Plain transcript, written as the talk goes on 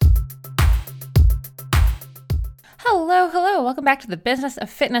Hello, hello. Welcome back to the Business of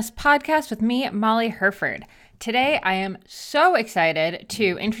Fitness podcast with me, Molly Herford. Today, I am so excited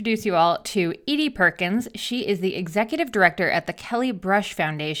to introduce you all to Edie Perkins. She is the executive director at the Kelly Brush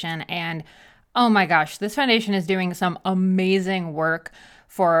Foundation. And oh my gosh, this foundation is doing some amazing work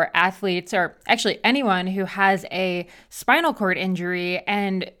for athletes, or actually anyone who has a spinal cord injury.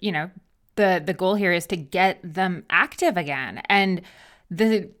 And, the goal here is to get them active again. And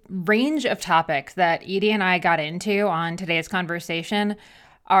the range of topics that Edie and I got into on today's conversation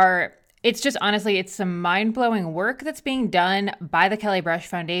are, it's just honestly, it's some mind-blowing work that's being done by the Kelly Brush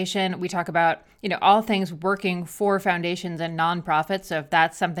Foundation. We talk about, all things working for foundations and nonprofits. So if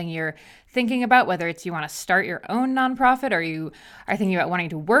that's something you're thinking about, whether it's you want to start your own nonprofit or you are thinking about wanting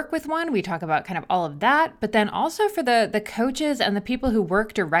to work with one, we talk about kind of all of that. But then also for the coaches and the people who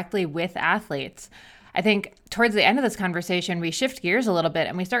work directly with athletes. I think towards the end of this conversation, we shift gears a little bit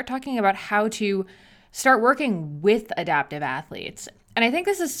and we start talking about how to start working with adaptive athletes. And I think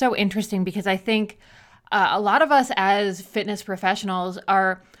this is so interesting because I think a lot of us as fitness professionals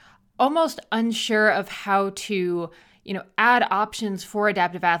are almost unsure of how to, add options for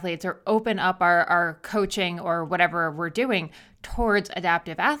adaptive athletes or open up our coaching or whatever we're doing towards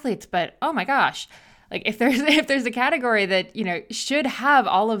adaptive athletes. But oh my gosh, like if there's a category that, should have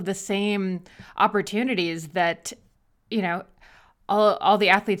all of the same opportunities that, all the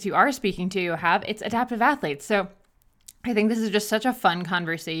athletes you are speaking to have, it's adaptive athletes. So I think this is just such a fun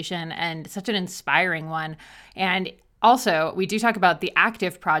conversation and such an inspiring one. And also, we do talk about the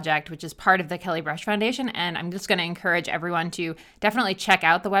Active Project, which is part of the Kelly Brush Foundation. And I'm just going to encourage everyone to definitely check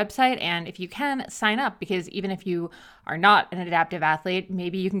out the website. And if you can, sign up, because even if you are not an adaptive athlete,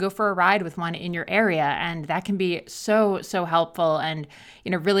 maybe you can go for a ride with one in your area. And that can be so, so helpful and,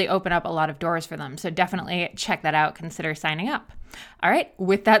 really open up a lot of doors for them. So definitely check that out. Consider signing up. All right.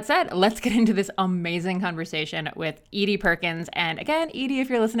 With that said, let's get into this amazing conversation with Edie Perkins. And again, Edie, if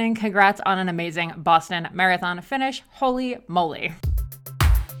you're listening, congrats on an amazing Boston Marathon finish. Holy moly.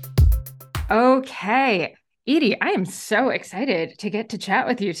 Okay. Edie, I am so excited to get to chat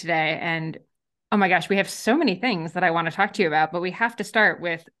with you today. And oh my gosh, we have so many things that I want to talk to you about, but we have to start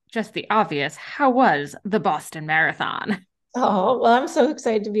with just the obvious. How was the Boston Marathon? Oh, well, I'm so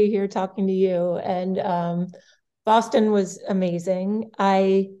excited to be here talking to you. And Boston was amazing.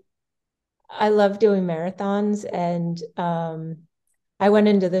 I love doing marathons, and I went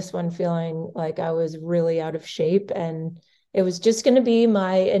into this one feeling like I was really out of shape, and it was just going to be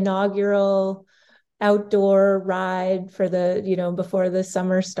my inaugural outdoor ride for before the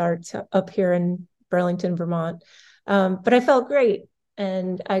summer starts up here in Burlington, Vermont. But I felt great.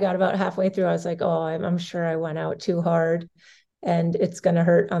 And I got about halfway through. I was like, oh, I'm sure I went out too hard and it's going to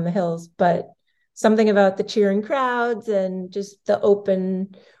hurt on the hills. But something about the cheering crowds and just the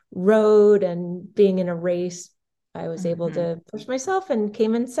open road and being in a race, I was able Mhm. to push myself and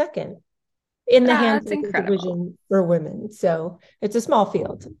came in second in the That's handicap incredible. division for women. So it's a small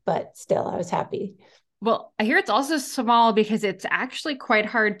field, but still, I was happy. Well, I hear it's also small because it's actually quite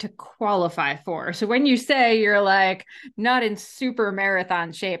hard to qualify for. So when you say you're like not in super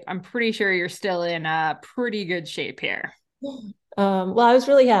marathon shape, I'm pretty sure you're still in a pretty good shape here. Well, I was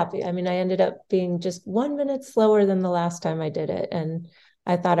really happy. I mean, I ended up being just 1 minute slower than the last time I did it. And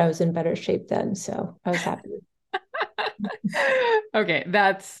I thought I was in better shape then. So I was happy. Okay,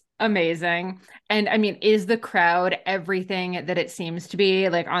 that's amazing. And I mean, is the crowd everything that it seems to be?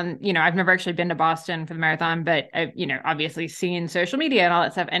 Like I've never actually been to Boston for the marathon, but I've, obviously seen social media and all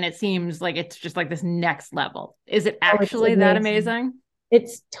that stuff. And it seems like it's just like this next level. Is it Oh, it's actually that amazing. amazing?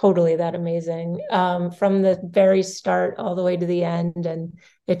 It's totally that amazing. From the very start all the way to the end. And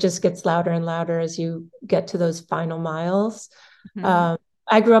it just gets louder and louder as you get to those final miles. Mhm. Um,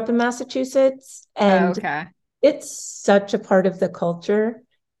 I grew up in Massachusetts, and Okay. it's such a part of the culture.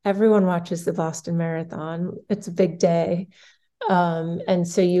 Everyone watches the Boston Marathon. It's a big day. And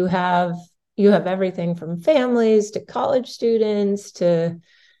so you have everything from families to college students to,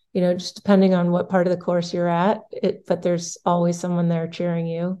 just depending on what part of the course you're at, but there's always someone there cheering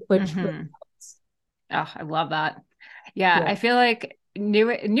you, which really Hmm. helps. Oh, I love that. Yeah, Yeah. I feel like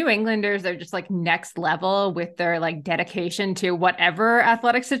New Englanders are just like next level with their like dedication to whatever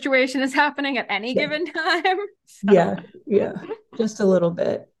athletic situation is happening at any Yeah. given time. So, Yeah. Yeah. Just a little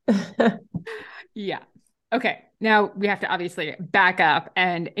bit. yeah. Okay. Now we have to obviously back up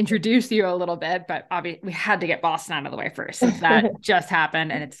and introduce you a little bit, but obviously we had to get Boston out of the way first since that just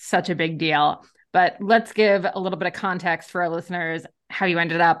happened and it's such a big deal. But let's give a little bit of context for our listeners how you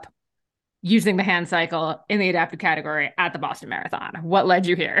ended up using the hand cycle in the adaptive category at the Boston Marathon. What led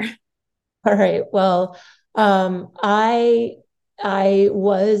you here? All right. Well, I I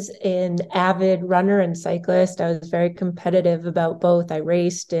was an avid runner and cyclist. I was very competitive about both. I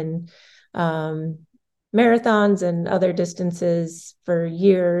raced in um, marathons and other distances for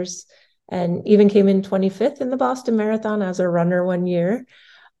years, and even came in 25th in the Boston Marathon as a runner one year.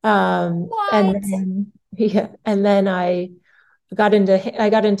 And What? then, yeah, and then I got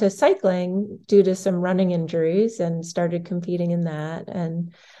into cycling due to some running injuries and started competing in that.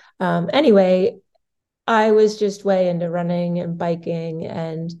 And anyway, I was just way into running and biking,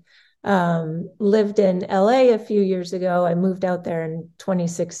 and lived in LA a few years ago. I moved out there in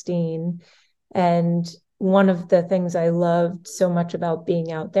 2016. And one of the things I loved so much about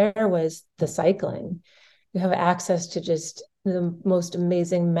being out there was the cycling. You have access to just the most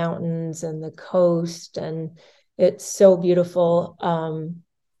amazing mountains and the coast, and it's so beautiful.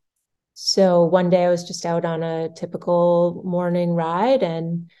 So one day I was just out on a typical morning ride,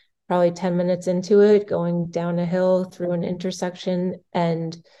 and probably 10 minutes into it, going down a hill through an intersection,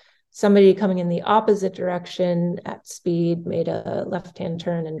 and somebody coming in the opposite direction at speed made a left-hand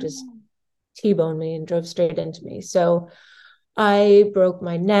turn and just T-boned me and drove straight into me. So I broke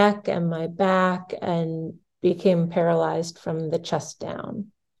my neck and my back and became paralyzed from the chest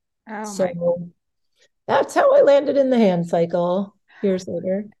down. Oh my. So that's how I landed in the hand cycle years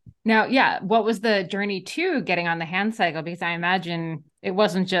later. Now, yeah, what was the journey to getting on the hand cycle? Because I imagine it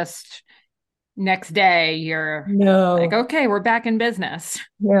wasn't just next day you're like, No, okay, we're back in business.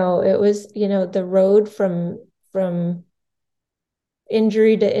 no, it was, the road from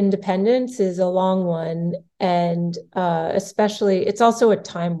injury to independence is a long one. And especially, it's also a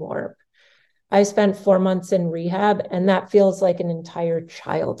time warp. I spent 4 months in rehab, and that feels like an entire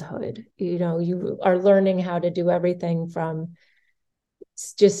childhood. You are learning how to do everything from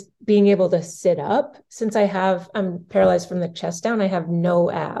just being able to sit up. Since I'm paralyzed from the chest down, I have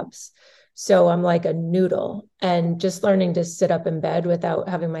no abs. So I'm like a noodle, and just learning to sit up in bed without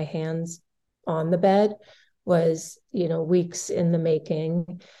having my hands on the bed was, weeks in the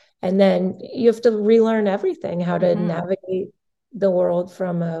making. And then you have to relearn everything, how to Mm-hmm. navigate the world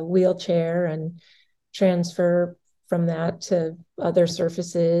from a wheelchair and transfer from that to other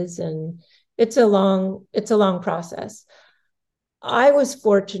surfaces. And it's a long process. I was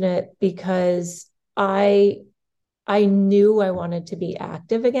fortunate because I knew I wanted to be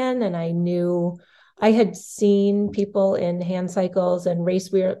active again, and I knew I had seen people in hand cycles and race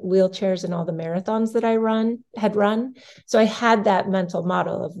wheelchairs and all the marathons that I had run. So I had that mental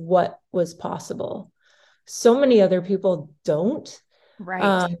model of what was possible. So many other people don't. Right.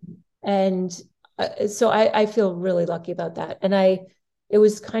 Um, and so I feel really lucky about that. And it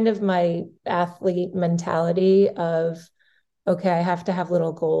was kind of my athlete mentality of, okay, I have to have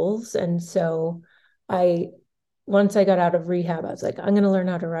little goals. And so I, once I got out of rehab, I was like, I'm going to learn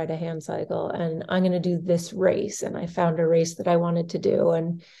how to ride a hand cycle, and I'm going to do this race. And I found a race that I wanted to do.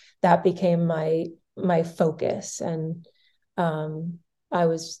 And that became my focus. And I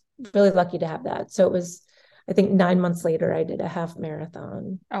was really lucky to have that. So it was, I think 9 months later, I did a half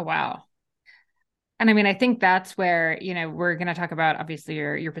marathon. Oh, wow. And I mean, I think that's where, we're going to talk about obviously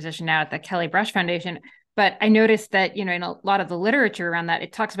your position now at the Kelly Brush Foundation. But I noticed that, in a lot of the literature around that,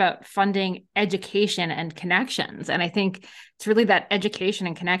 it talks about funding education and connections. And I think it's really that education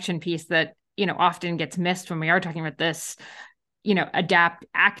and connection piece that, often gets missed when we are talking about this,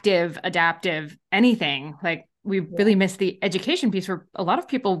 adaptive, anything. Like we Yeah, really miss the education piece where a lot of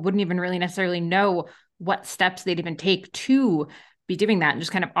people wouldn't even really necessarily know what steps they'd even take to be doing that, and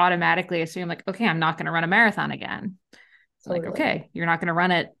just kind of automatically assume like, okay, I'm not going to run a marathon again. It's like, totally. okay, you're not going to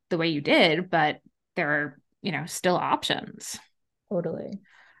run it the way you did, but there are, still options. Totally.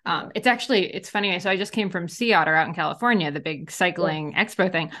 Yeah. It's funny. So I just came from Sea Otter out in California, the big Yeah. cycling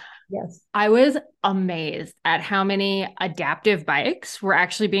expo thing. Yes. I was amazed at how many adaptive bikes were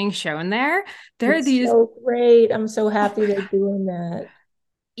actually being shown there. There are It's these so great. I'm so happy they're doing that.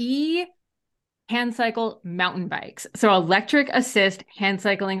 e hand cycle mountain bikes. So electric assist hand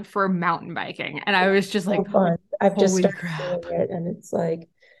cycling for mountain biking. And I It's was just so like, fun. I've just holy started crap. doing it, and it's like,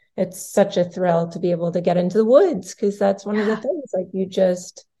 it's such a thrill to be able to get into the woods, because that's one of the Yeah. things. Like, you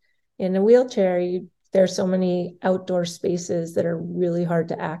just, in a wheelchair, there's so many outdoor spaces that are really hard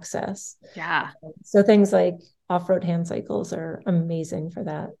to access. Yeah. So things like off-road hand cycles are amazing for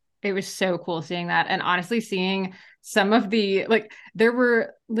that. It was so cool seeing that. And honestly, seeing some of the, like, there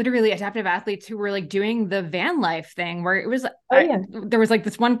were literally adaptive athletes who were like doing the van life thing where it was, Oh yeah. there was like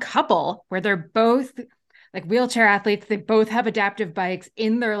this one couple where they're both like wheelchair athletes. They both have adaptive bikes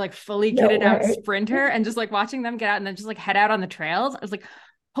in their like fully No kitted out way. sprinter, and just like watching them get out and then just like head out on the trails. I was like,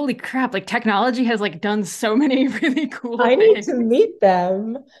 Holy crap, like technology has like done so many really cool I need to things. meet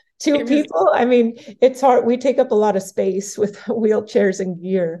them. Two It was people. I mean, it's hard. We take up a lot of space with wheelchairs and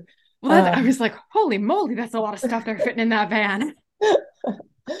gear. I Um, was like, holy moly, that's a lot of stuff they're fitting in that van.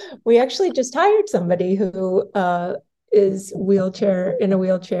 we actually just hired somebody who is wheelchair in a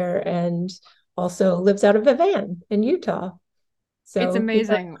wheelchair and also lives out of a van in Utah. It's So he's our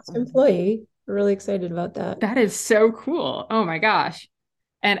amazing. first employee. We're really excited about that. That is so cool. Oh my gosh.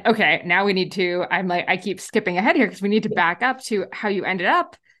 And okay, now we need to, I'm like, I keep skipping ahead here because we need to back up to how you ended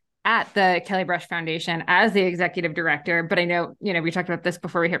up at the Kelly Brush Foundation as the executive director. But I know, we talked about this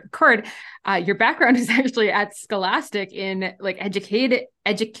before we hit record. Your background is actually at Scholastic in like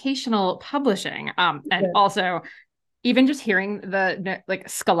educational publishing. And Yeah. also even just hearing the like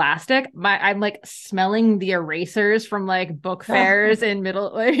Scholastic, I'm like smelling the erasers from like book fairs in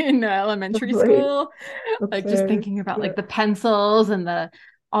middle, like in elementary Right. school. Up Like just there. thinking about Yeah. like the pencils and the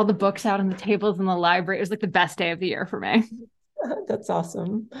all the books out on the tables in the library. It was like the best day of the year for me. That's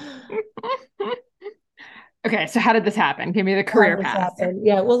awesome. Okay, so how did this happen? Give me the How career this path. happened?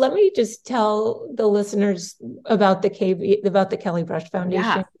 Yeah. Well, let me just tell the listeners about the Kelly Brush Foundation.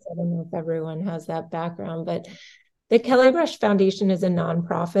 Yeah, I don't know if everyone has that background, but the Kelly Brush Foundation is a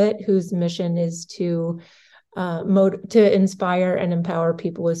nonprofit whose mission is to inspire and empower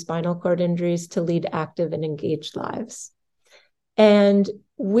people with spinal cord injuries to lead active and engaged lives. And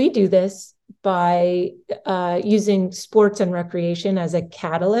we do this by using sports and recreation as a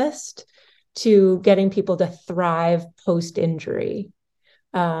catalyst to getting people to thrive post injury.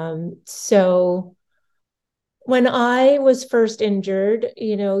 So when I was first injured,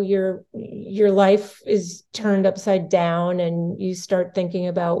 your life is turned upside down, and you start thinking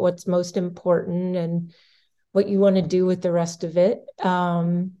about what's most important and what you want to do with the rest of it.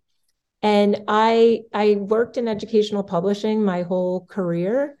 And I worked in educational publishing my whole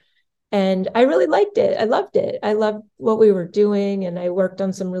career, and I really liked it. I loved it. I loved what we were doing, and I worked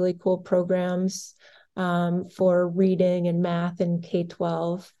on some really cool programs for reading and math in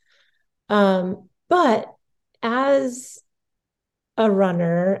K-12. But as a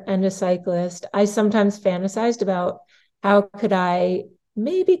runner and a cyclist, I sometimes fantasized about how could I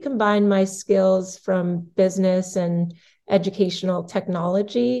maybe combine my skills from business and educational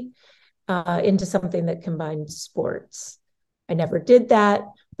technology into something that combined sports. I never did that.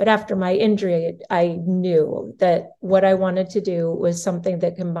 But after my injury, I knew that what I wanted to do was something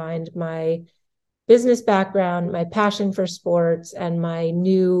that combined my business background, my passion for sports, and my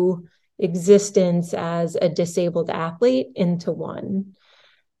new existence as a disabled athlete into one.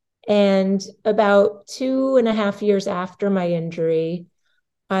 And about 2.5 years after my injury,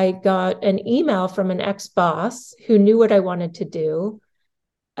 I got an email from an ex boss who knew what I wanted to do.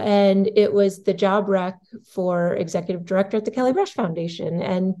 And it was the job rec for executive director at the Kelly Brush Foundation.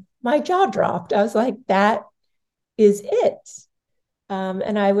 And my jaw dropped. I was like, that is it.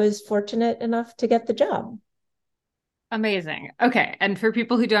 And I was fortunate enough to get the job. amazing. Okay, and for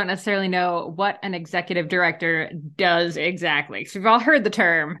people who don't necessarily know what an executive director does exactly, so we've all heard the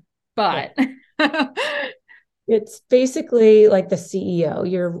term, Yeah. but It's basically like the CEO.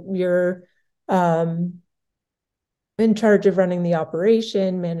 You're in charge of running the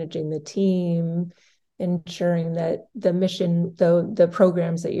operation, managing the team, ensuring that the mission, the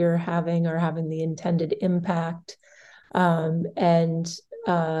programs that you're having are having the intended impact, and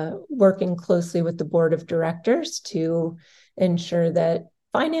working closely with the board of directors to ensure that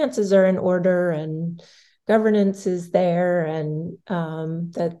finances are in order and governance is there, and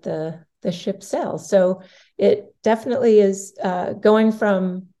that the ship sails. So it definitely is going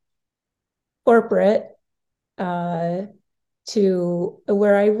from corporate uh, to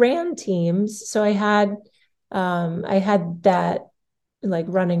where I ran teams. So I had that like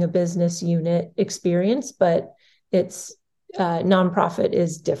running a business unit experience, but it's nonprofit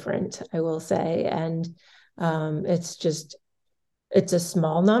is different, I will say, and it's a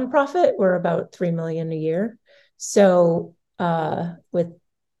small nonprofit. We're about 3 million a year, so with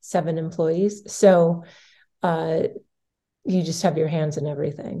 7 employees. So uh, you just have your hands in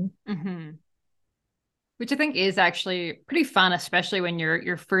everything. Mhm. Which I think is actually pretty fun, especially when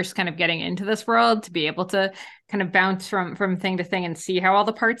you're first kind of getting into this world, to be able to kind of bounce from thing to thing and see how all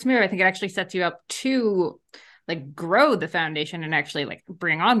the parts move. I think it actually sets you up to like grow the foundation and actually like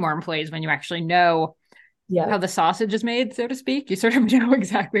bring on more employees when you actually know Yeah. how the sausage is made, so to speak. You sort of know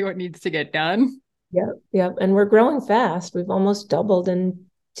exactly what needs to get done. Yeah, yeah, and we're growing fast. We've almost doubled in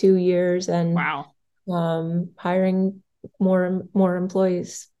 2 years, and Wow, hiring more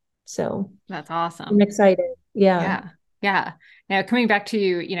employees. So that's I'm awesome. excited. Yeah, Yeah. Yeah. Now, coming back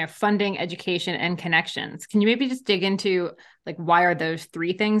to, funding, education, and connections, can you maybe just dig into like why are those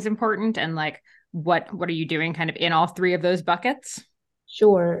three things important and like what are you doing kind of in all three of those buckets?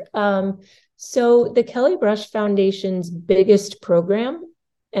 Sure. So the Kelly Brush Foundation's biggest program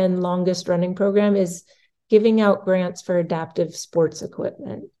and longest running program is giving out grants for adaptive sports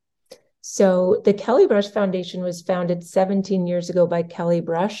equipment. So the Kelly Brush Foundation was founded 17 years ago by Kelly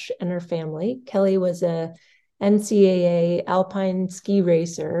Brush and her family. Kelly was a NCAA alpine ski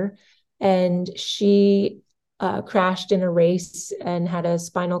racer, and she crashed in a race and had a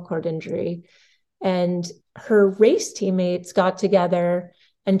spinal cord injury. And her race teammates got together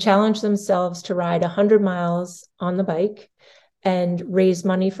and challenged themselves to ride 100 miles on the bike and raise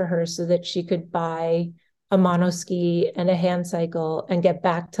money for her so that she could buy a monoski and a hand cycle and get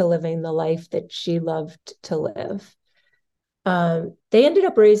back to living the life that she loved to live. They ended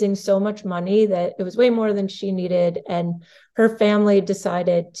up raising so much money that it was way more than she needed. And her family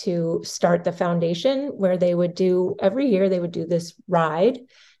decided to start the foundation where they would do every year, they would do this ride,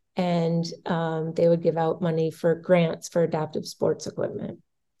 and they would give out money for grants for adaptive sports equipment.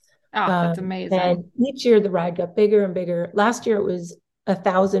 Oh, that's amazing. And each year the ride got bigger and bigger. Last year it was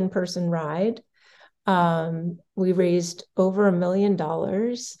 1,000-person ride. We raised over $1 million.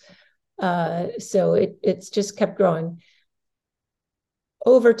 So it's just kept growing.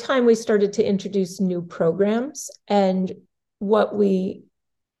 Over time, we started to introduce new programs. And what we,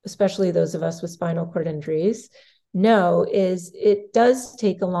 especially those of us with spinal cord injuries, know is it does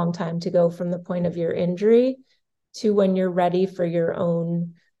take a long time to go from the point of your injury to when you're ready for your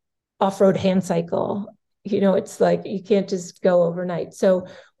own off-road hand cycle. It's like you can't just go overnight. So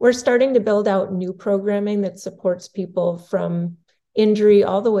we're starting to build out new programming that supports people from injury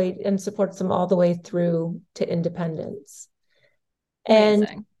all the way and supports them all the way through to independence. And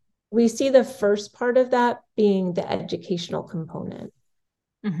Amazing. we see the first part of that being the educational component.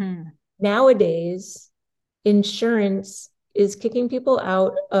 Mm-hmm. Nowadays, insurance is kicking people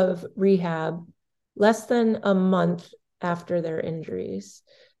out of rehab less than a month after their injuries.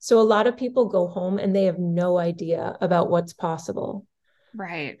 So a lot of people go home and they have no idea about what's possible.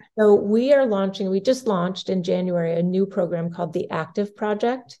 Right. So we just launched in January a new program called the Active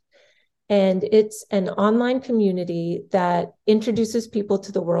Project. And it's an online community that introduces people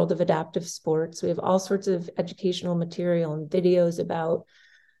to the world of adaptive sports. We have all sorts of educational material and videos about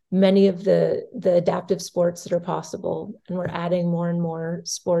many of the adaptive sports that are possible. And we're adding more and more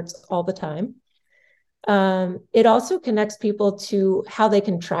sports all the time. It also connects people to how they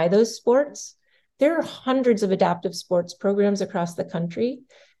can try those sports. There are hundreds of adaptive sports programs across the country,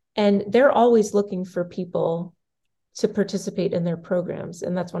 and they're always looking for people to participate in their programs.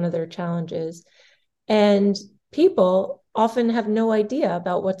 And that's one of their challenges. And people often have no idea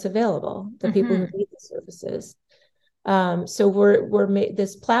about what's available, the people who need the services. So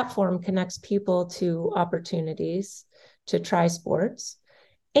this platform connects people to opportunities to try sports,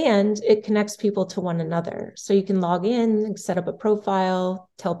 and it connects people to one another. So you can log in and set up a profile,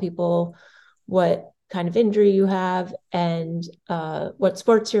 tell people what kind of injury you have and what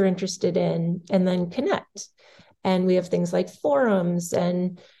sports you're interested in, and then connect. And we have things like forums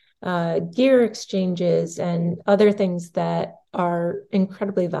and gear exchanges and other things that are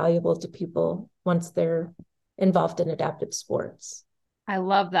incredibly valuable to people once they're involved in adaptive sports. I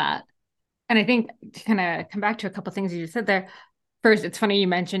love that. And I think to kind of come back to a couple of things you just said there. First, it's funny you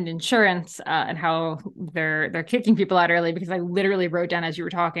mentioned insurance and how they're kicking people out early, because I literally wrote down as you were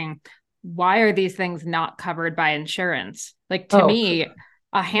talking, why are these things not covered by insurance? Like to me,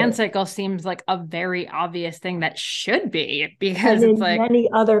 a hand cycle seems like a very obvious thing that should be, because and it's in like many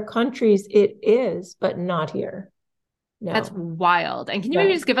other countries it is, but not here. that's No. wild. And can you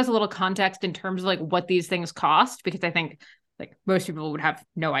maybe just give us a little context in terms of like what these things cost? Because I think like most people would have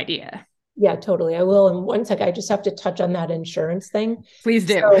no idea. Yeah, totally. I will. In one sec, I just have to touch on that insurance thing. Please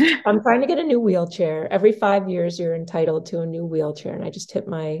do. So I'm trying to get a new wheelchair. Every 5 years, you're entitled to a new wheelchair. And I just hit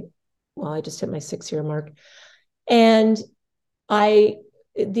my 6-year mark. And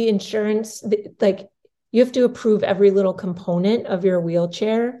the insurance, like you have to approve every little component of your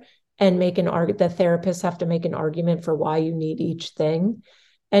wheelchair and the therapists have to make an argument for why you need each thing.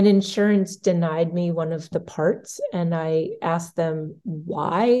 And insurance denied me one of the parts. And I asked them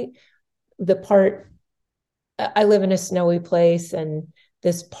why. I live in a snowy place, and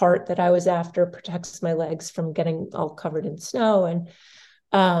this part that I was after protects my legs from getting all covered in snow.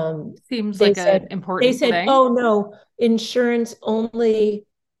 And Seems they like said, an important thing. oh no, insurance only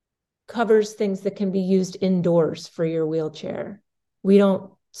covers things that can be used indoors for your wheelchair. We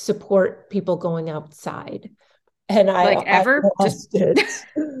don't support people going outside. And like I ever. Just lost it.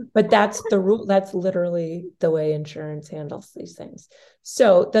 But that's the rule. That's literally the way insurance handles these things.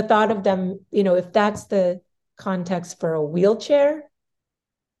 So the thought of them, if that's the context for a wheelchair,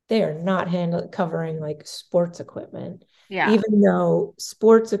 they are not covering like sports equipment. yeah. Even though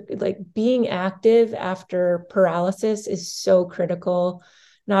sports, like being active after paralysis, is so critical,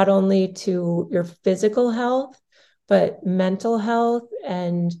 not only to your physical health, but mental health,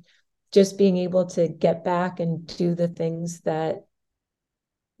 and just being able to get back and do the things that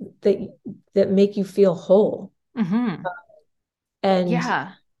that make you feel whole. Hmm. And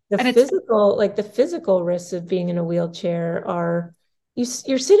Yeah. the And it's physical risks of being in a wheelchair are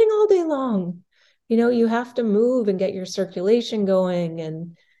you're sitting all day long. You have to move and get your circulation going,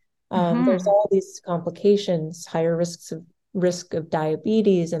 and there's hmm all these complications, higher risk of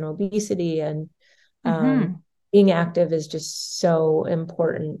diabetes and obesity, and hmm being active is just so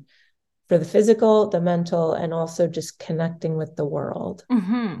important for the physical, the mental, and also just connecting with the world.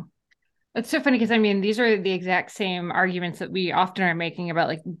 hmm It's so funny because I mean, these are the exact same arguments that we often are making about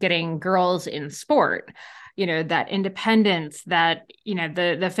like getting girls in sport, that independence, that,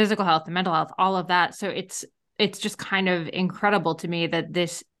 the physical health, the mental health, all of that. So it's just kind of incredible to me that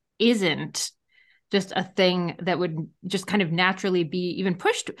this isn't just a thing that would just kind of naturally be even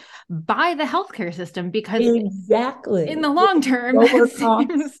pushed by the healthcare system because in Exactly. the It's long term, lower it costs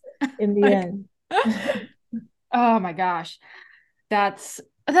seems in the like, end. oh my gosh, that's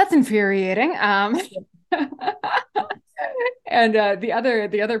infuriating. And the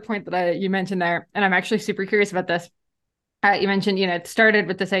other point that you mentioned there, and I'm actually super curious about this. You mentioned, it started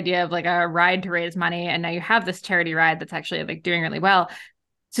with this idea of like a ride to raise money, and now you have this charity ride that's actually like doing really well.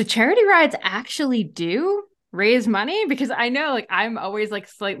 So charity rides actually do raise money because I know like I'm always like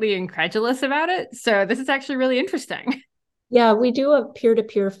slightly incredulous about it. So this is actually really interesting. Yeah, we do a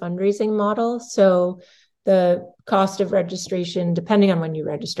peer-to-peer fundraising model. So the cost of registration, depending on when you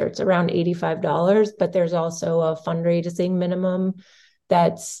register, it's around $85, but there's also a fundraising minimum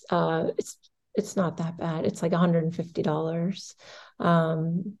that's it's not that bad. It's like $150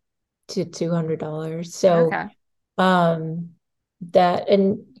 to $200. So Okay. um that,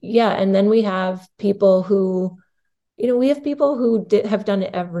 and yeah, and then we have people who have done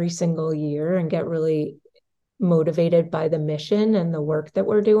it every single year and get really motivated by the mission and the work that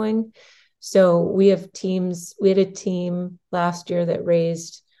we're doing. So we have teams. We had a team last year that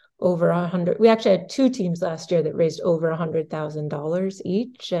raised over 100. We actually had two teams last year that raised over $100,000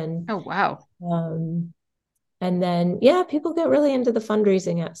 each, Oh wow. um, and then yeah, people get really into the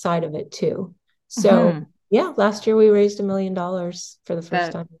fundraising side of it too. So Hmm. yeah, last year we raised $1 million for the first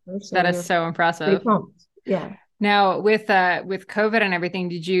That time ever. So that we is were so pretty impressive. pumped. Yeah, Now with COVID and everything,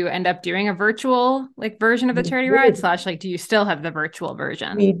 did you end up doing a virtual like version of the we charity ride did. slash like do you still have the virtual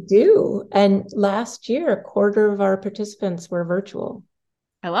version? We do. And last year, a quarter of our participants were virtual.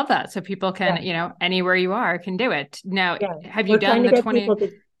 I love that. So people can, Yeah. anywhere you are can do it. Now, Yeah. have you We're trying done to the get 20? people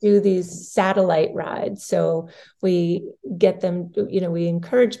to do these satellite rides. So we get them, we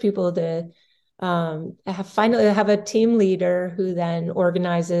encourage people to finally have a team leader who then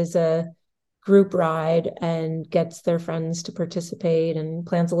organizes a group ride and gets their friends to participate and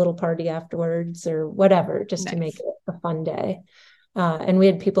plans a little party afterwards or whatever, just to make Nice. it a fun day. And we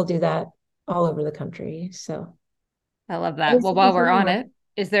had people do that all over the country. So I love that. always Well, looking while for we're on more. it,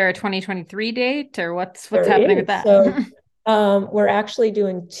 is there a 2023 date or what's There happening with is. that? So we're actually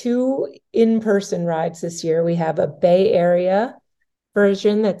doing two in-person rides this year. We have a Bay Area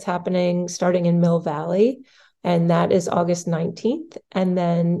version that's happening starting in Mill Valley, and that is August 19th. And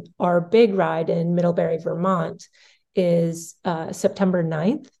then our big ride in Middlebury, Vermont is September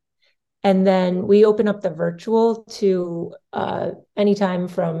 9th. And then we open up the virtual to anytime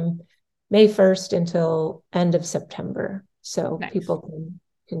from May 1st until end of September. So Nice. people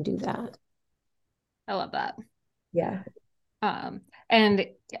can do that. I love that. Yeah. And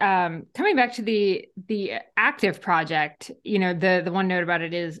coming back to the active project, the one note about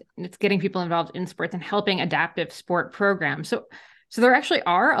it is it's getting people involved in sports and helping adaptive sport programs. So there actually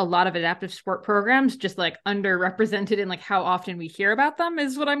are a lot of adaptive sport programs, just like underrepresented in like how often we hear about them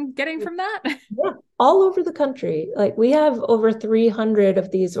is what I'm getting from that. Yeah, all over the country. Like we have over 300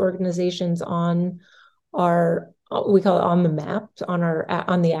 of these organizations on our, we call it on the map,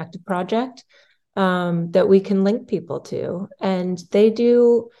 on the active project, that we can link people to. And they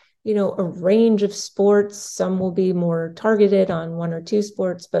do, a range of sports. Some will be more targeted on one or two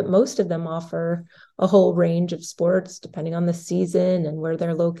sports, but most of them offer a whole range of sports depending on the season and where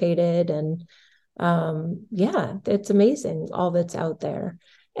they're located. And yeah, it's amazing all that's out there.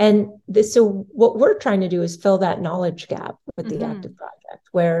 So what we're trying to do is fill that knowledge gap with the active Hmm. project,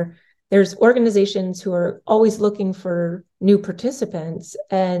 where there's organizations who are always looking for new participants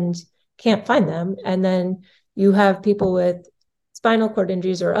and can't find them. And then you have people with spinal cord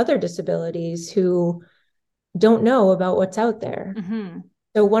injuries or other disabilities who don't know about what's out there. Mm-hmm.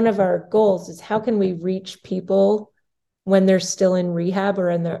 So one of our goals is how can we reach people when they're still in rehab or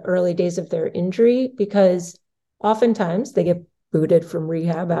in the early days of their injury? Because oftentimes they get booted from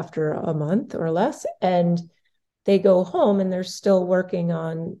rehab after a month or less, and they go home and they're still working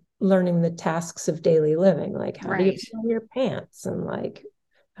on learning the tasks of daily living, like how do you put on your pants and like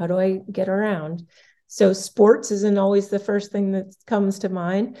how do I get around. So sports isn't always the first thing that comes to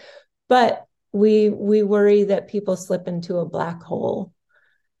mind, but we worry that people slip into a black hole.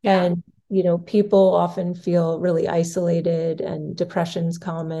 Yeah. And you know, people often feel really isolated, and depression's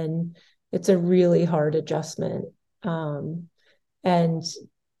common. It's a really hard adjustment. And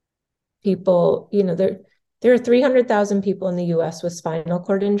people, you know, there are 300,000 people in the US with spinal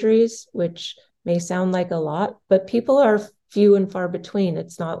cord injuries, which may sound like a lot, but people are few and far between.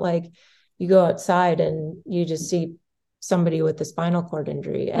 It's not like you go outside and you just see somebody with a spinal cord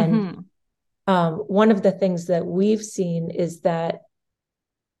injury. And one of the things that we've seen is that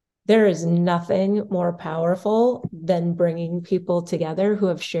there is nothing more powerful than bringing people together who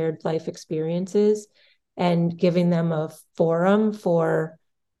have shared life experiences and giving them a forum for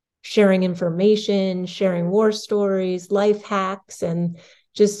sharing information, sharing war stories, life hacks, and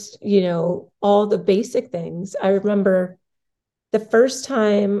just, you know, all the basic things. I remember the first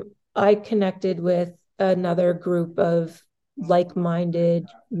time I connected with another group of like-minded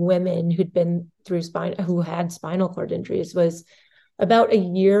women who had spinal cord injuries was about a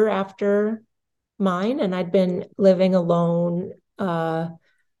year after mine, and I'd been living alone in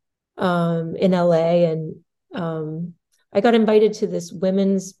LA, and I got invited to this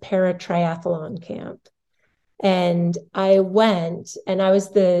women's para triathlon camp, and I went, and I was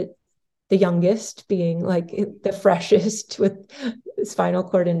the youngest, being like the freshest with spinal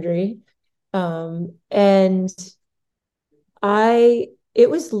cord injury, and it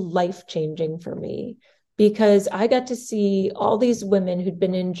was life changing for me because I got to see all these women who'd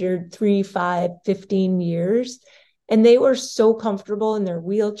been injured 3, 5, 15 years. And they were so comfortable in their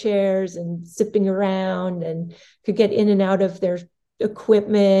wheelchairs and zipping around and could get in and out of their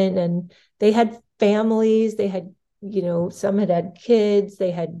equipment. And they had families, they had, you know, some had kids, they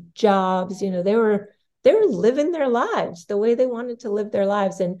had jobs, you know, they were living their lives the way they wanted to live their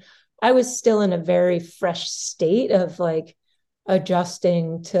lives. And I was still in a very fresh state of like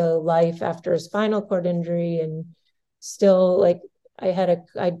adjusting to life after a spinal cord injury, and still like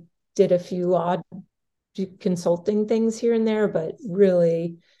I did a few odd consulting things here and there, but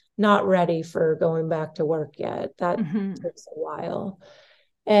really not ready for going back to work yet. That takes a while.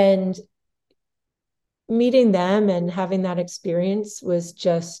 And meeting them and having that experience was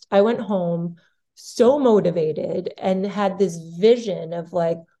just, I went home so motivated and had this vision of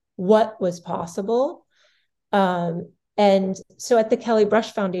like what was possible. And so at the Kelly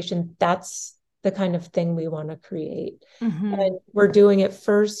Brush Foundation, that's the kind of thing we want to create. And we're doing it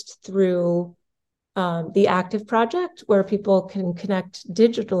first through the Active Project, where people can connect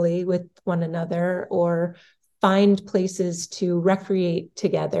digitally with one another or find places to recreate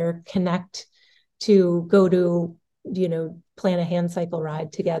together, connect to go to, you know, plan a hand cycle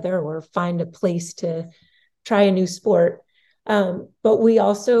ride together or find a place to try a new sport. But we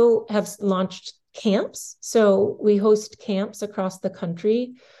also have launched camps. So we host camps across the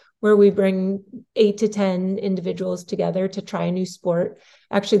country where we bring 8 to 10 individuals together to try a new sport.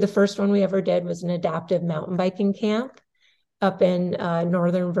 Actually, the first one we ever did was an adaptive mountain biking camp up in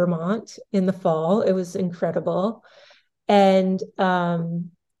northern Vermont in the fall. It was incredible. And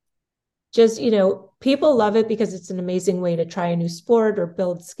just, you know, people love it because it's an amazing way to try a new sport or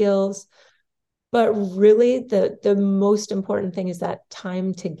build skills. But really, the most important thing is that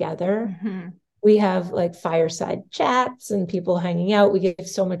time together. We have like fireside chats and people hanging out. We give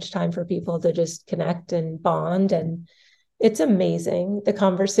so much time for people to just connect and bond. And it's amazing the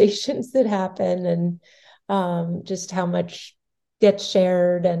conversations that happen, and just how much gets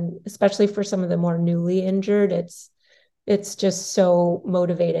shared. And especially for some of the more newly injured, it's just so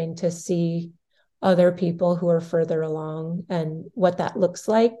motivating to see other people who are further along and what that looks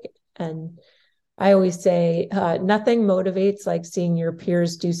like. And I always say, nothing motivates like seeing your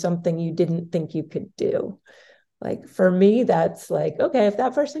peers do something you didn't think you could do. Like for me, that's like, okay, if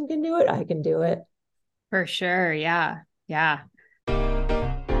that person can do it, I can do it. For sure. Yeah. Yeah.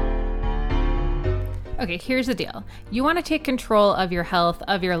 Okay, here's the deal. You want to take control of your health,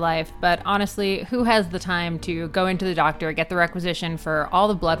 of your life, but honestly, who has the time to go into the doctor, get the requisition for all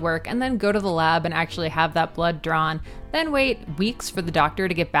the blood work, and then go to the lab and actually have that blood drawn, then wait weeks for the doctor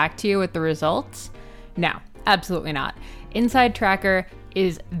to get back to you with the results? No, absolutely not. Inside Tracker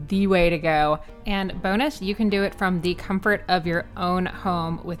is the way to go. And bonus, you can do it from the comfort of your own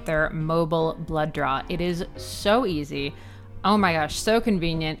home with their mobile blood draw. It is so easy. Oh my gosh, so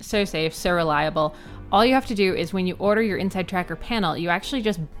convenient, so safe, so reliable. All you have to do is when you order your Inside Tracker panel, you actually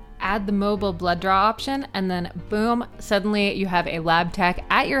just add the mobile blood draw option, and then boom, suddenly you have a lab tech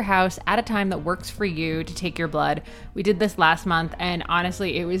at your house at a time that works for you to take your blood. We did this last month, and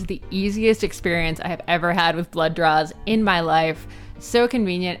honestly, it was the easiest experience I have ever had with blood draws in my life. So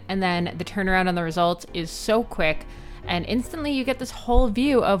convenient, and then the turnaround on the results is so quick. And instantly you get this whole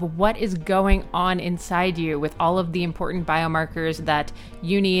view of what is going on inside you with all of the important biomarkers that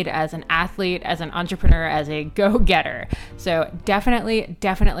you need as an athlete, as an entrepreneur, as a go-getter. So definitely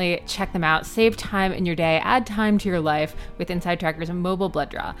check them out. Save time in your day, add time to your life with Inside Tracker's mobile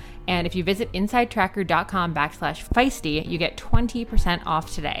blood draw. And if you visit insidetracker.com/feisty, you get 20%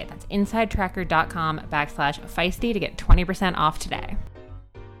 off today. That's insidetracker.com/feisty to get 20% off today.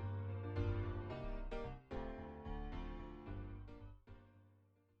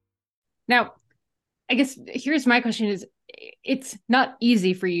 Now, I guess here's my question is, it's not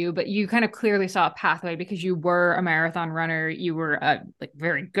easy for you, but you kind of clearly saw a pathway because you were a marathon runner. You were a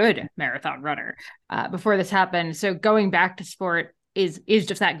very good marathon runner before this happened. So going back to sport is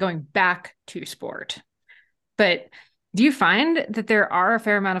just that, going back to sport. But do you find that there are a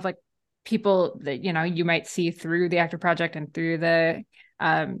fair amount of people that, you might see through the Active Project and through the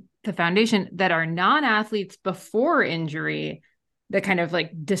foundation that are non-athletes before injury that kind of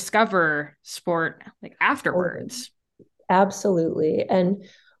discover sport afterwards? Absolutely. And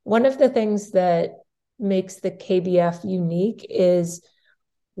one of the things that makes the KBF unique is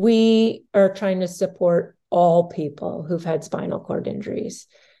we are trying to support all people who've had spinal cord injuries.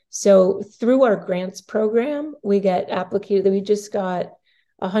 So through our grants program, we just got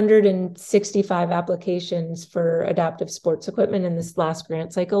 165 applications for adaptive sports equipment in this last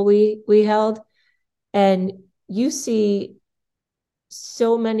grant cycle we held. And you see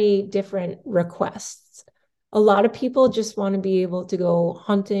so many different requests. A lot of people just want to be able to go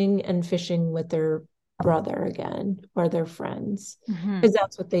hunting and fishing with their brother again or their friends, because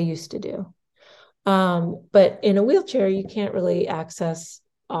that's what they used to do. But in a wheelchair, you can't really access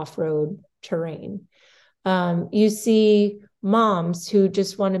off-road terrain. You see moms who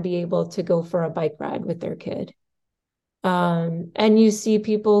just want to be able to go for a bike ride with their kid. And you see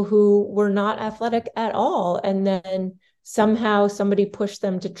people who were not athletic at all, and then somehow somebody pushed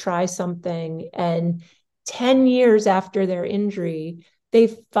them to try something, and 10 years after their injury, they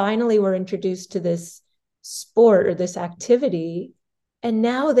finally were introduced to this sport or this activity. And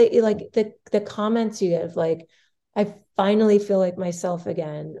now they the comments you get I finally feel like myself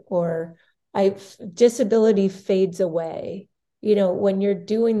again, or disability fades away, when you're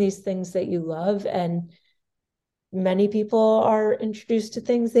doing these things that you love. And many people are introduced to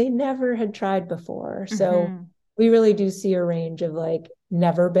things they never had tried before. So we really do see a range of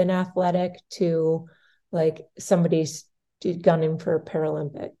never been athletic to somebody's gunning for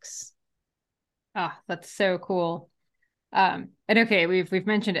Paralympics. Oh, that's so cool. And okay, we've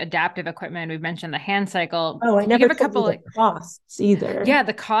mentioned adaptive equipment. We've mentioned the hand cycle. Oh, I never give a couple the costs either. Yeah,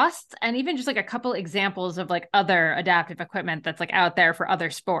 the costs, and even just a couple examples of other adaptive equipment that's out there for other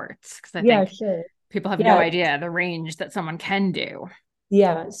sports. Because I think sure. People have no idea the range that someone can do.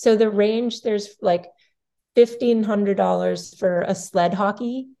 Yeah. So the range, there's $1,500 for a sled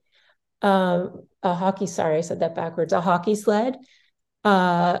hockey. Sorry, I said that backwards. A hockey sled.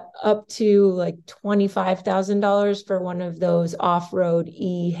 Up to $25,000 for one of those off-road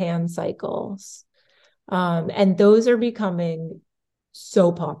hand cycles. And those are becoming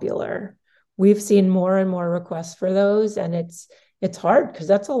so popular. We've seen more and more requests for those, and it's hard because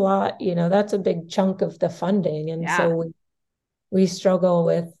that's a lot, that's a big chunk of the funding. And so we struggle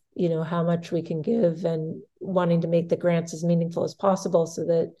with, how much we can give and wanting to make the grants as meaningful as possible so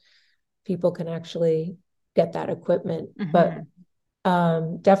that people can actually get that equipment. But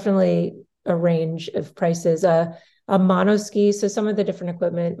definitely a range of prices. A mono ski, so some of the different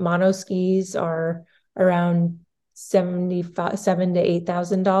equipment, mono skis are around $7,500 to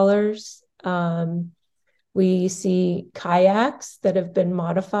 $8,000. We see kayaks that have been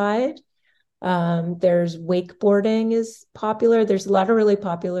modified. There's wakeboarding is popular. There's a lot of really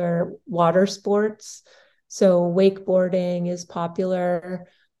popular water sports. So wakeboarding is popular.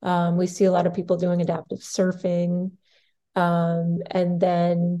 We see a lot of people doing adaptive surfing. And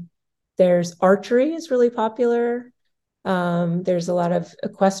then There's archery is really popular. There's a lot of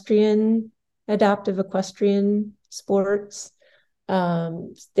adaptive equestrian sports.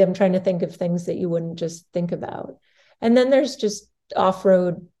 I'm trying to think of things that you wouldn't just think about. And then there's just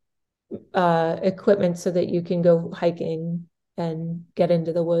off-road equipment so that you can go hiking and get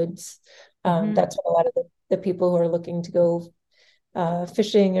into the woods. That's what a lot of the people who are looking to go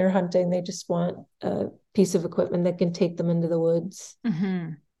fishing or hunting, they just want a piece of equipment that can take them into the woods.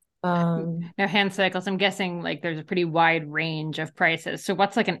 Now, hand cycles, I'm guessing like there's a pretty wide range of prices. So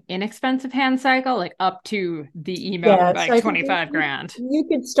what's like an inexpensive hand cycle, like up to the emo, Yeah, so like I think 25 grand? you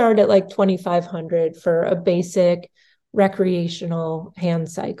could start at like 2,500 for a basic recreational hand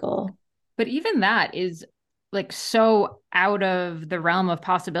cycle. But even that is like so out of the realm of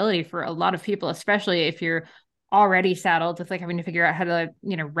possibility for a lot of people, especially if you're already saddled with like having to figure out how to,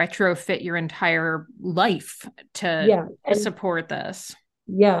 retrofit your entire life to Yeah, and support this.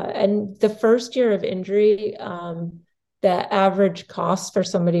 yeah, and the first year of injury, the average cost for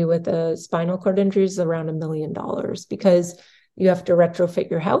somebody with a spinal cord injury is around $1 million because you have to retrofit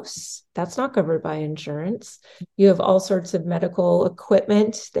your house. That's not covered by insurance. You have all sorts of medical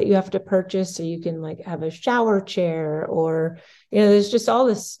equipment that you have to purchase so you can like have a shower chair, or there's just all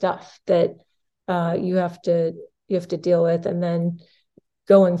this stuff that you have to deal with. And then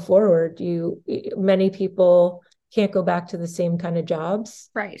going forward, many people can't go back to the same kind of jobs.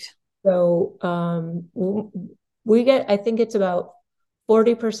 Right. So we get, I think it's about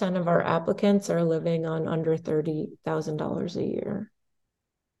 40% of our applicants are living on under $30,000 a year.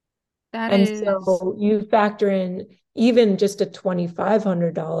 That And is, so you factor in even just a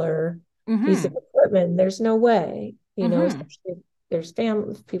 $2,500 piece of mm-hmm, equipment, there's no way, mm-hmm, especially if there's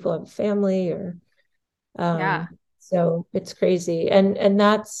family, if people have family or yeah, so it's crazy. And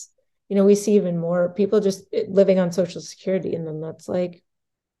that's, we see even more people just living on Social Security, and then that's like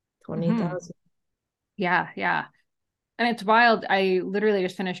mm-hmm, 20,000. yeah, yeah. And it's wild. I literally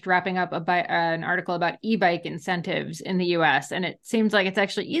just finished wrapping up an article about e-bike incentives in the US. And it seems like it's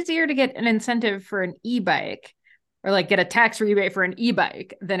actually easier to get an incentive for an e-bike or like get a tax rebate for an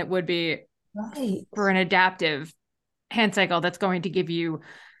e-bike than it would be Right. for an adaptive hand cycle that's going to give you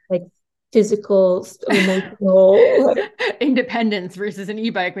Like physical, emotional, like independence versus an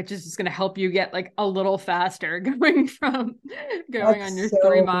e-bike, which is just going to help you get like a little faster going on that's your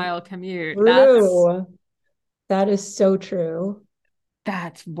three so mile commute. true. That is so true.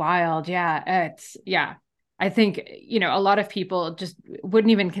 That's wild. Yeah. Yeah. I think, a lot of people just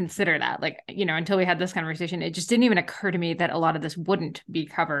wouldn't even consider that. Like, until we had this conversation, it just didn't even occur to me that a lot of this wouldn't be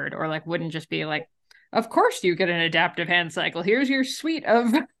covered or like wouldn't just be like, of course you get an adaptive hand cycle. Here's your suite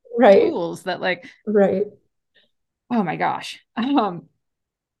of Right. tools that like, Right. oh my gosh.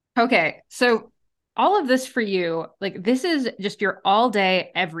 Okay. So all of this for you, like this is just your all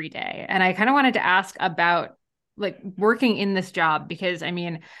day, every day. And I kind of wanted to ask about like working in this job because I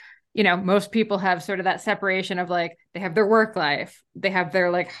mean, most people have sort of that separation of like they have their work life, they have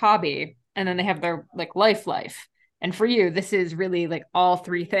their like hobby, and then they have their like life. And for you, this is really like all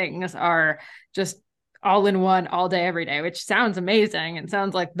three things are just all in one, all day, every day, which sounds amazing and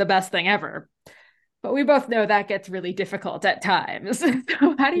sounds like the best thing ever. But we both know that gets really difficult at times.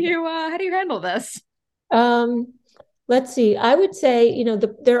 So how do you handle this? Um, let's see. I would say,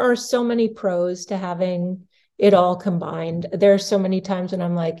 there are so many pros to having it all combined. There are so many times when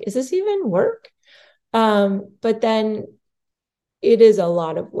I'm like, is this even work? But then it is a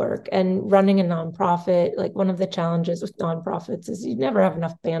lot of work. And running a nonprofit, like one of the challenges with nonprofits is you never have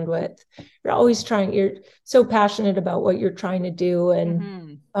enough bandwidth. You're so passionate about what you're trying to do,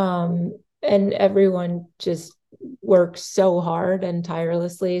 Mm-hmm. and everyone just works so hard and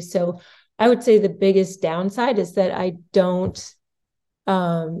tirelessly. So I would say the biggest downside is that I don't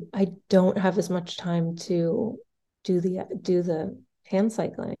have as much time to do the hand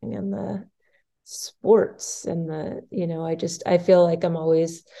cycling and the sports and I feel like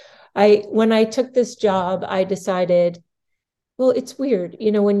when I took this job, I decided, well, it's weird,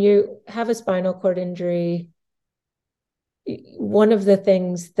 when you have a spinal cord injury, one of the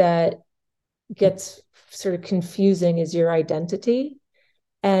things that gets sort of confusing is your identity.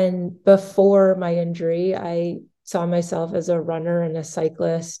 And before my injury, I saw myself as a runner and a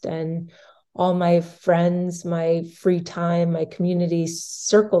cyclist, and all my friends, my free time, my community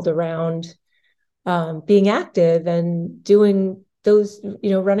circled around being active and doing those,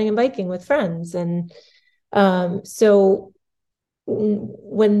 running and biking with friends. And so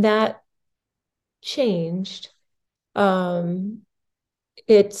when that changed, um,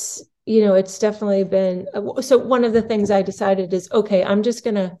 it's definitely been, so one of the things I decided is, okay, I'm just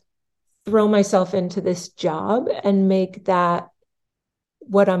going to throw myself into this job and make that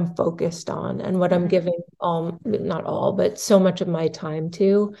what I'm focused on and what I'm giving not all, but so much of my time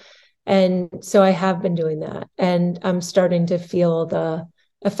to. And so I have been doing that. And I'm starting to feel the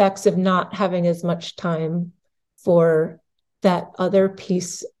effects of not having as much time for that other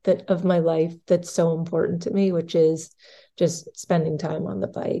piece that of my life that's so important to me, which is just spending time on the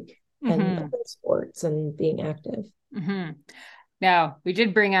bike and sports and being active. Now, we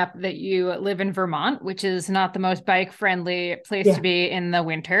did bring up that you live in Vermont, which is not the most bike friendly place to be in the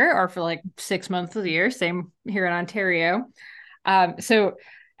winter or for like 6 months of the year. Same here in Ontario.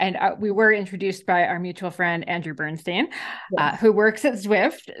 We were introduced by our mutual friend, Andrew Bernstein, who works at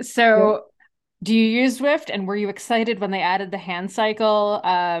Zwift. So do you use Zwift? And were you excited when they added the hand cycle,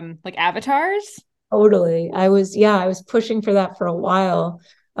 like avatars? Totally. I was pushing for that for a while.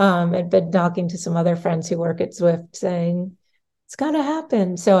 I'd been talking to some other friends who work at Zwift saying, it's got to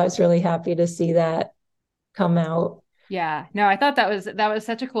happen. So I was really happy to see that come out. Yeah, no, I thought that was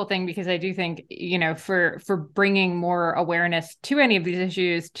such a cool thing because I do think, for bringing more awareness to any of these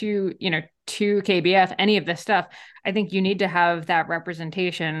issues, to KBF, any of this stuff, I think you need to have that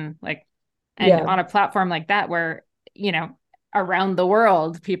representation, like, and on a platform like that where, around the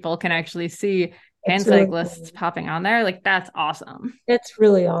world, people can actually see hand cyclists popping on there. Like, that's awesome. It's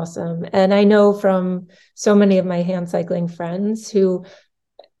really awesome. And I know from so many of my hand cycling friends who,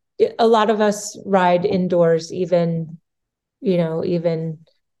 a lot of us ride indoors, even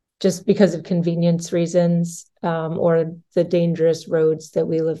just because of convenience reasons, or the dangerous roads that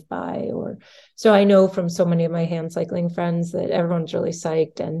we live by. So I know from so many of my hand cycling friends that everyone's really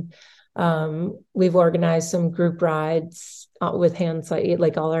psyched. And we've organized some group rides with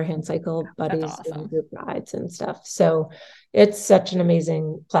like all our hand cycle buddies doing group rides and stuff. So it's such an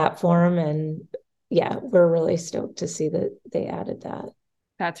amazing platform. And yeah, we're really stoked to see that they added that.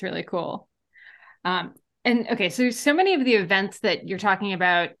 That's really cool. And okay, so many of the events that you're talking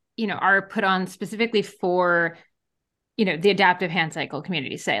about, are put on specifically for, the adaptive hand cycle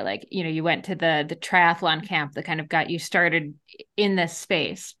community. Say, like, you went to the triathlon camp that kind of got you started in this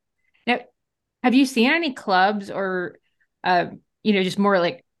space. Now, have you seen any clubs or, just more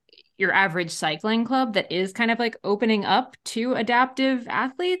like your average cycling club that is kind of like opening up to adaptive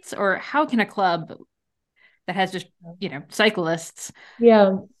athletes? Or how can a club that has just, cyclists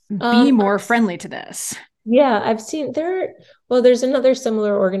be more friendly to this? Yeah, I've seen there's another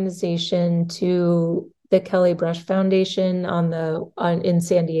similar organization to the Kelly Brush Foundation in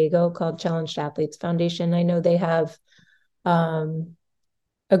San Diego called Challenged Athletes Foundation. I know they have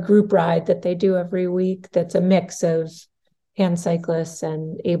a group ride that they do every week that's a mix of hand cyclists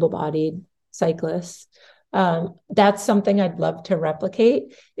and able-bodied cyclists. That's something I'd love to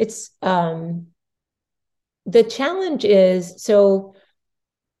replicate. It's the challenge is, so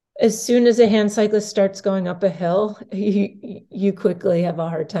as soon as a hand cyclist starts going up a hill, you quickly have a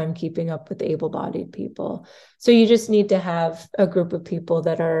hard time keeping up with able-bodied people. So you just need to have a group of people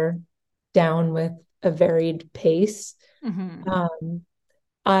that are down with a varied pace.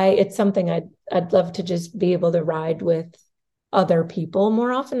 It's something I'd love to just be able to ride with other people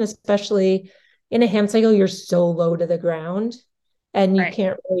more often, especially in a hand cycle. You're so low to the ground and you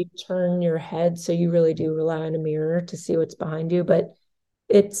can't really turn your head. So you really do rely on a mirror to see what's behind you. But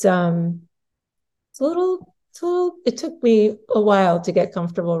it took me a while to get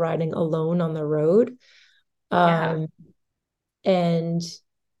comfortable riding alone on the road. And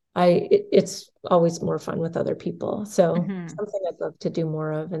it's always more fun with other people. So something I'd love to do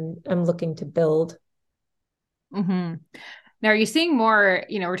more of, and I'm looking to build. Now, are you seeing more,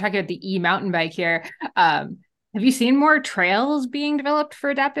 we're talking about the e-mountain bike here. Have you seen more trails being developed for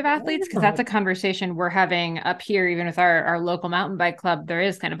adaptive athletes? Because that's a conversation we're having up here, even with our local mountain bike club. There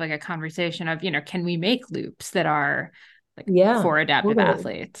is kind of like a conversation of, can we make loops that are like for adaptive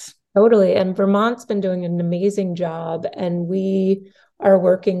athletes? Totally. And Vermont's been doing an amazing job. And we are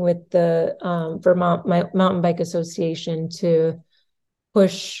working with the Vermont Mountain Bike Association to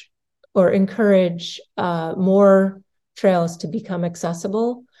push or encourage more trails to become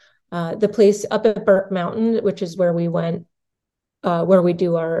accessible. The place up at Burke Mountain, which is where we went, where we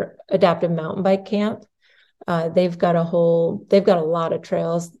do our adaptive mountain bike camp, they've got a lot of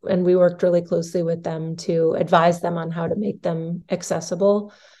trails, and we worked really closely with them to advise them on how to make them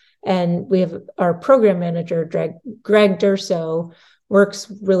accessible. And we have our program manager, Greg Durso,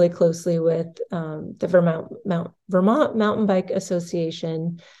 works really closely with the Vermont Mountain Bike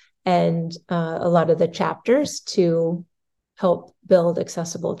Association and a lot of the chapters to help build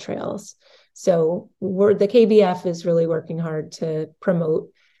accessible trails. So the KBF is really working hard to promote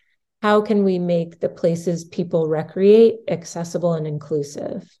how can we make the places people recreate accessible and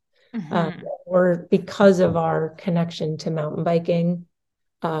inclusive. Or because of our connection to mountain biking,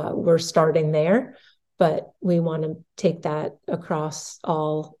 we're starting there, but we want to take that across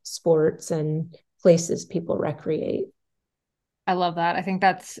all sports and places people recreate. I love that. I think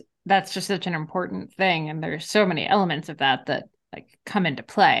that's just such an important thing. And there's so many elements of that that like come into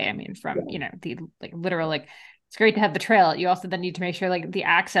play. I mean, from, Yeah. the like literal, like it's great to have the trail. You also then need to make sure like the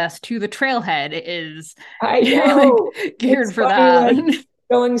access to the trailhead is I like know. geared It's for funny, that. like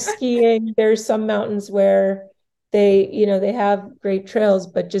going skiing, there's some mountains where they have great trails,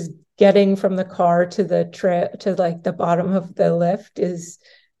 but just getting from the car to the trail to like the bottom of the lift is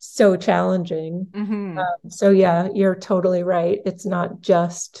so challenging. Hmm. So yeah, you're totally right. It's not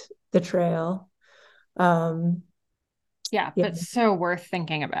just the trail. Um, Yeah, yeah, but so worth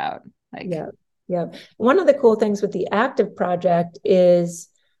thinking about. Like, yeah, yeah. One of the cool things with the active project is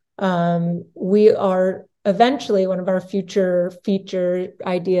we are eventually one of our future feature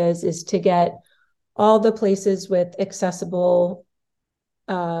ideas is to get all the places with accessible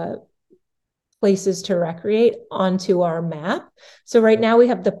uh, places to recreate onto our map. So right now we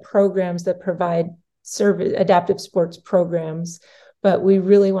have the programs that provide service adaptive sports programs, but we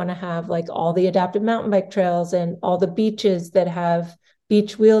really want to have like all the adaptive mountain bike trails and all the beaches that have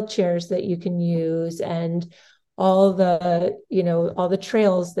beach wheelchairs that you can use and all the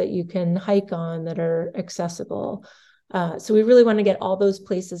trails that you can hike on that are accessible. So we really want to get all those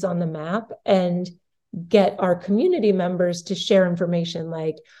places on the map and get our community members to share information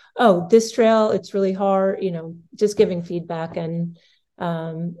like, oh, this trail, it's really hard, just giving feedback and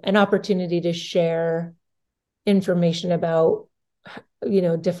an opportunity to share information about,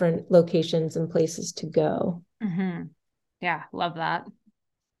 different locations and places to go. hmm, yeah, love that.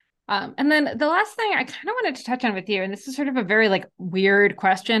 And then the last thing I kind of wanted to touch on with you, and this is sort of a very like weird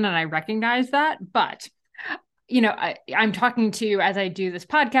question, and I recognize that, but I'm talking to as I do this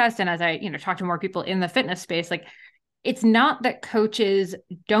podcast and as I, talk to more people in the fitness space, like it's not that coaches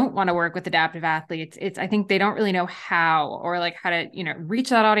don't want to work with adaptive athletes. It's I think they don't really know how or like how to, reach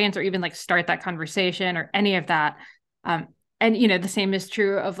that audience or even like start that conversation or any of that. Um, and the same is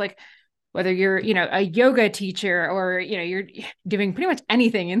true of like whether you're, a yoga teacher or, you're doing pretty much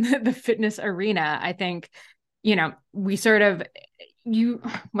anything in the fitness arena. I think, we sort of you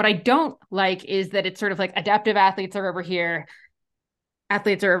what I don't like is that it's sort of like adaptive athletes are over here,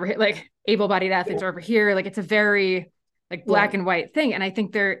 athletes are over here, like able-bodied athletes are over here. Like it's a very like Yeah. black and white thing. And I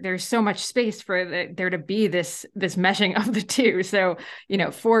think there's so much space for there to be this meshing of the two. So,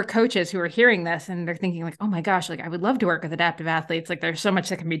 for coaches who are hearing this and they're thinking like, oh my gosh, like I would love to work with adaptive athletes. Like there's so much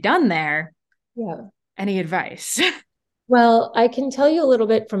that can be done there. Yeah. Any advice? Well, I can tell you a little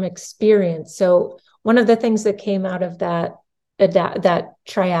bit from experience. So one of the things that came out of that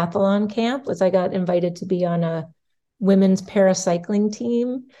triathlon camp was I got invited to be on a women's paracycling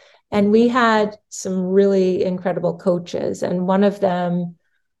team. And we had some really incredible coaches. And one of them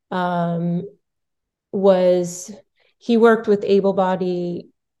um, was he worked with able-bodied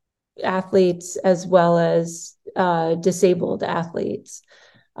athletes as well as disabled athletes.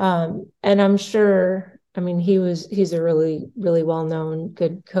 And I'm sure, I mean, he's a really, really well-known,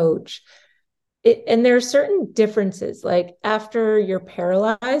 good coach. And there are certain differences. Like after you're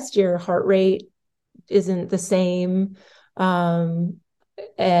paralyzed, your heart rate isn't the same. Um,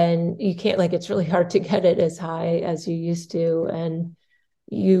 and you can't, like, it's really hard to get it as high as you used to. And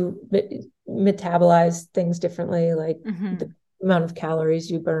you metabolize things differently. Like the Mm-hmm. amount of calories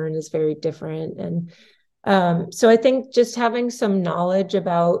you burn is very different. And so I think just having some knowledge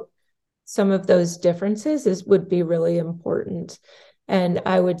about some of those differences would be really important. And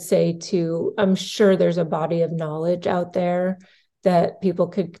I would say too, I'm sure there's a body of knowledge out there that people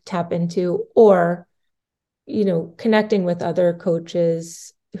could tap into, or, connecting with other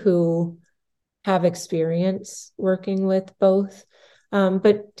coaches who have experience working with both.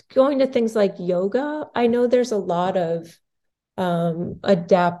 But going to things like yoga, I know there's a lot of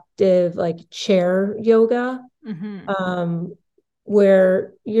adaptive, like chair yoga, Mm-hmm. um,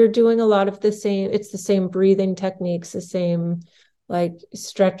 where you're doing a lot of it's the same breathing techniques, the same like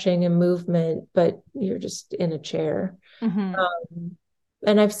stretching and movement, but you're just in a chair. Mm-hmm.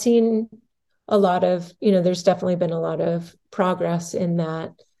 And I've seen there's definitely been a lot of progress in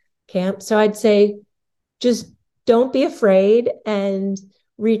that camp. So I'd say just don't be afraid and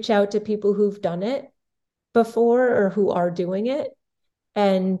reach out to people who've done it before or who are doing it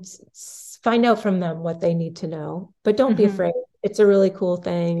and find out from them what they need to know. But don't be Mm-hmm. afraid. It's a really cool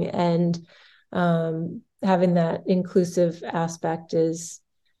thing. And having that inclusive aspect is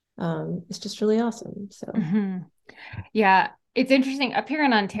just really awesome. So, Mm-hmm. Yeah, it's interesting. Up here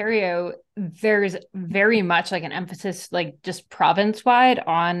in Ontario, there's very much like an emphasis, like just province wide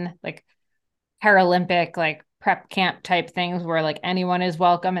on like Paralympic, like prep camp type things where like anyone is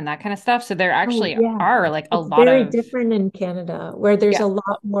welcome and that kind of stuff. So there Oh, actually yeah. are like a It's lot very of, different in Canada, where there's yeah. a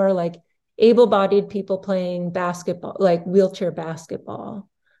lot more like able-bodied people playing basketball, like wheelchair basketball.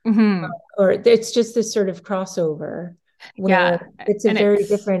 Hmm. Or it's just this sort of crossover where Yeah. it's a And very it's,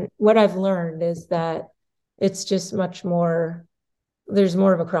 different. What I've learned is that it's just much more, there's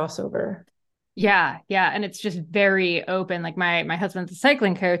more of a crossover. yeah, yeah, and it's just very open. Like my husband's a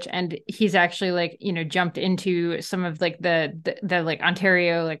cycling coach, and he's actually like jumped into some of like the like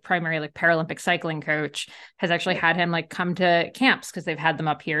Ontario like primary like Paralympic cycling coach has actually had him like come to camps because they've had them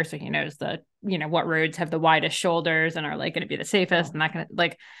up here, so he knows the what roads have the widest shoulders and are like going to be the safest Yeah. and that kind of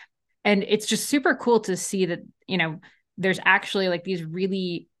like, and it's just super cool to see that there's actually like these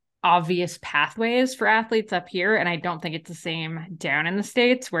really obvious pathways for athletes up here, and I don't think it's the same down in the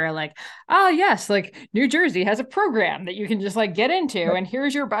States where like, oh yes, like New Jersey has a program that you can just like get into Right. and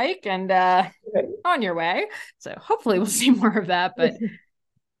here's your bike and Right. on your way. So hopefully we'll see more of that. But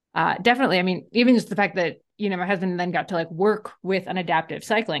definitely, I mean, even just the fact that my husband then got to like work with an adaptive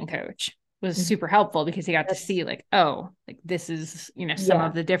cycling coach was super helpful because he got to That's, see like, oh, like this is some yeah,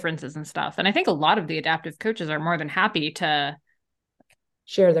 of the differences and stuff. And I think a lot of the adaptive coaches are more than happy to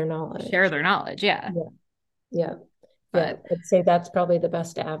share their share knowledge. their knowledge. Yeah. Yeah. Yeah. Yeah. But I'd say that's probably the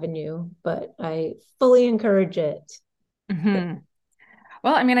best avenue, but I fully encourage it. mhm.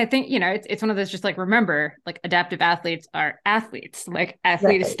 Well, I mean, I think, it's one of those just like remember, like adaptive athletes are athletes, like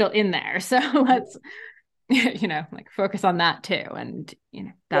athlete is Right. still in there. So let's, like focus on that too. And,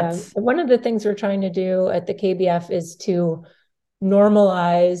 Yeah. that's, One of the things we're trying to do at the KBF is to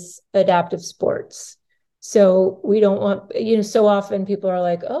normalize adaptive sports. So we don't want, so often people are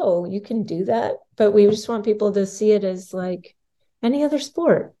like, oh, you can do that. But we just want people to see it as like any other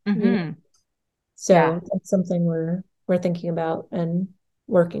sport. yeah. So that's something we're thinking about and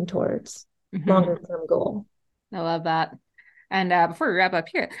working towards. Longer Hmm. term goal. I love that. And before we wrap up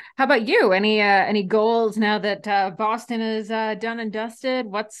here, how about you? Any goals now that Boston is done and dusted?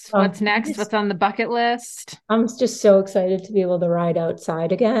 What's next? What's on the bucket list? I'm just so excited to be able to ride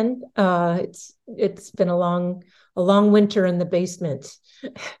outside again. It's been a long winter in the basement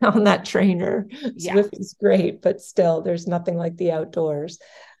on that trainer. Yeah. Swift is great, but still, there's nothing like the outdoors.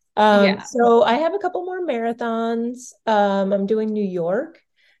 Yeah. So I have a couple more marathons. I'm doing New York.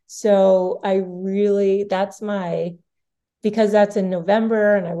 So because that's in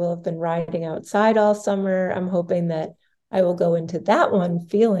November and I will have been riding outside all summer. I'm hoping that I will go into that one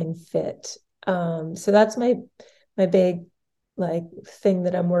feeling fit. So that's my big like thing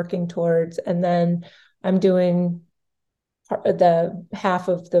that I'm working towards. And then I'm doing the half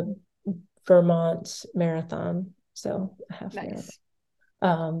of the Vermont marathon. So a half marathon.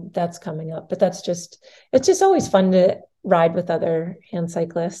 Nice. That's coming up. But it's just always fun to ride with other hand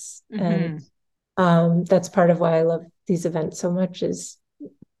cyclists. And Hmm. that's part of why I love these events so much is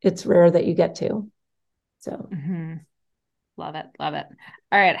it's rare that you get to. So Hmm. Love it. Love it.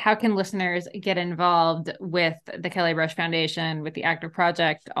 All right. How can listeners get involved with the Kelly Brush Foundation, with the Active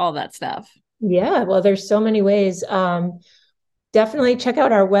Project, all that stuff? yeah, well, there's so many ways. Definitely check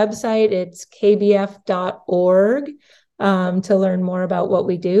out our website. It's kbf.org to learn more about what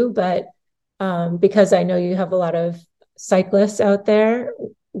we do. But because I know you have a lot of cyclists out there,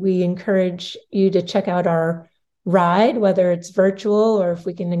 we encourage you to check out our ride, whether it's virtual or if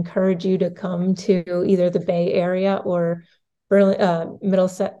we can encourage you to come to either the Bay Area or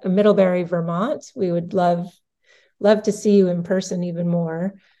Middlebury, Vermont. We would love to see you in person even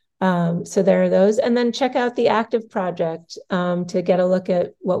more. So there are those. And then check out the Active Project to get a look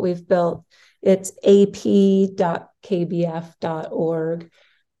at what we've built. It's ap.kbf.org.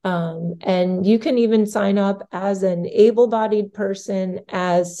 And you can even sign up as an able-bodied person,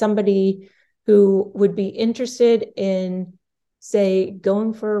 as somebody who would be interested in, say,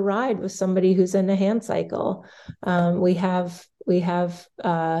 going for a ride with somebody who's in a hand cycle. We have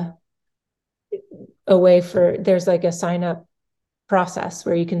a way there's like a sign up process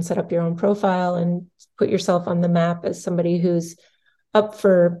where you can set up your own profile and put yourself on the map as somebody who's up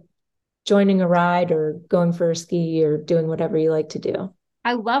for joining a ride or going for a ski or doing whatever you like to do.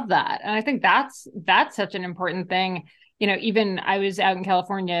 I love that. And I think that's such an important thing. Even I was out in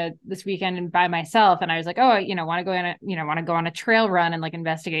California this weekend and by myself and I was like, oh, want to go on a trail run and like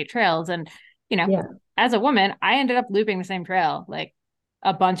investigate trails. And, you know, Yeah. as a woman, I ended up looping the same trail like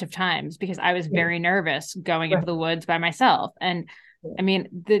a bunch of times because I was Yeah. very nervous going into Right. the woods by myself. And Yeah. I mean,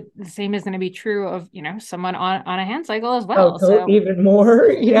 the same is going to be true of, someone on a hand cycle as Oh, well. So even more.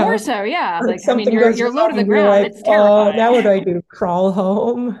 more Yeah. so, yeah. Or if Like, I mean, something you're goes you're low to the wrong, you're ground. like, It's oh, now what terrifying. do I do? Crawl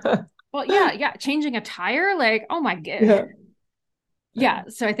home? Well, yeah, yeah. Changing a tire, like, oh my god. Yeah. Yeah.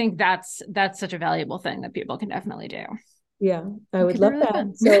 So I think that's such a valuable thing that people can definitely do. Yeah, I It would could be love really that.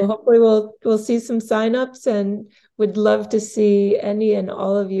 fun. So hopefully we'll see some signups and would love to see any and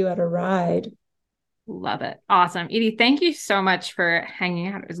all of you at a ride. Love it. Awesome. Edie, thank you so much for hanging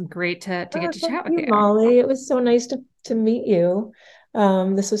out. It was great to Oh, get to thank chat with you, you. Molly. It was so nice to meet you.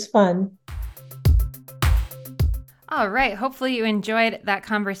 This was fun. All right. Hopefully, you enjoyed that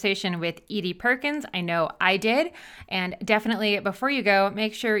conversation with Edie Perkins. I know I did. And definitely, before you go,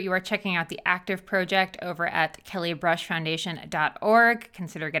 make sure you are checking out the active project over at kellybrushfoundation.org.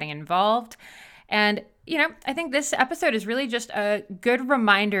 Consider getting involved. And, I think this episode is really just a good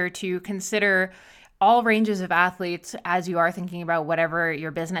reminder to consider all ranges of athletes as you are thinking about whatever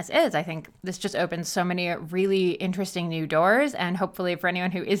your business is. I think this just opens so many really interesting new doors. And hopefully, for anyone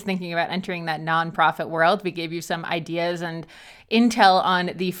who is thinking about entering that nonprofit world, we gave you some ideas and intel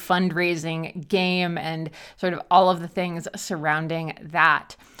on the fundraising game and sort of all of the things surrounding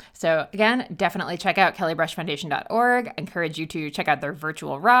that. So again, definitely check out kellybrushfoundation.org. I encourage you to check out their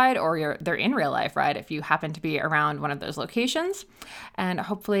virtual ride or their in real life ride if you happen to be around one of those locations. And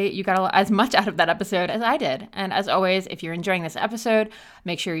hopefully you got as much out of that episode as I did. And as always, if you're enjoying this episode,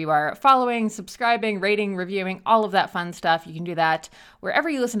 make sure you are following, subscribing, rating, reviewing, all of that fun stuff. You can do that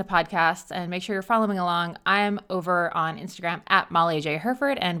wherever you listen to podcasts, and make sure you're following along. I'm over on Instagram at Molly J.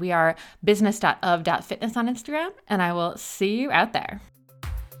 Herford, and we are business.of.fitness on Instagram, and I will see you out there.